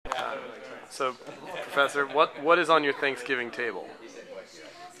So, Professor, what is on your Thanksgiving table?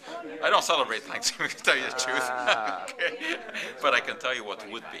 I don't celebrate Thanksgiving, to tell you the truth. Okay. But I can tell you what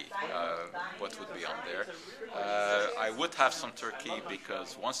would be on there. I would have some turkey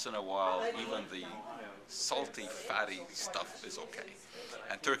because once in a while, even the salty, fatty stuff is okay.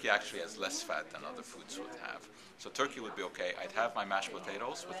 And turkey actually has less fat than other foods would have. So turkey would be okay. I'd have my mashed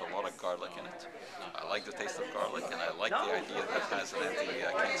potatoes with a lot of garlic in it. I like the taste of garlic, and I like the idea that it has an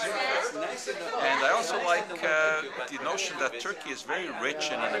anti-cancer effect. And I also like the notion that turkey is very rich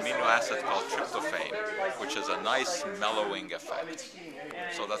in an amino acid called tryptophan, which is a nice mellowing effect.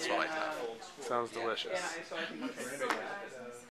 So that's what I'd have. Sounds delicious.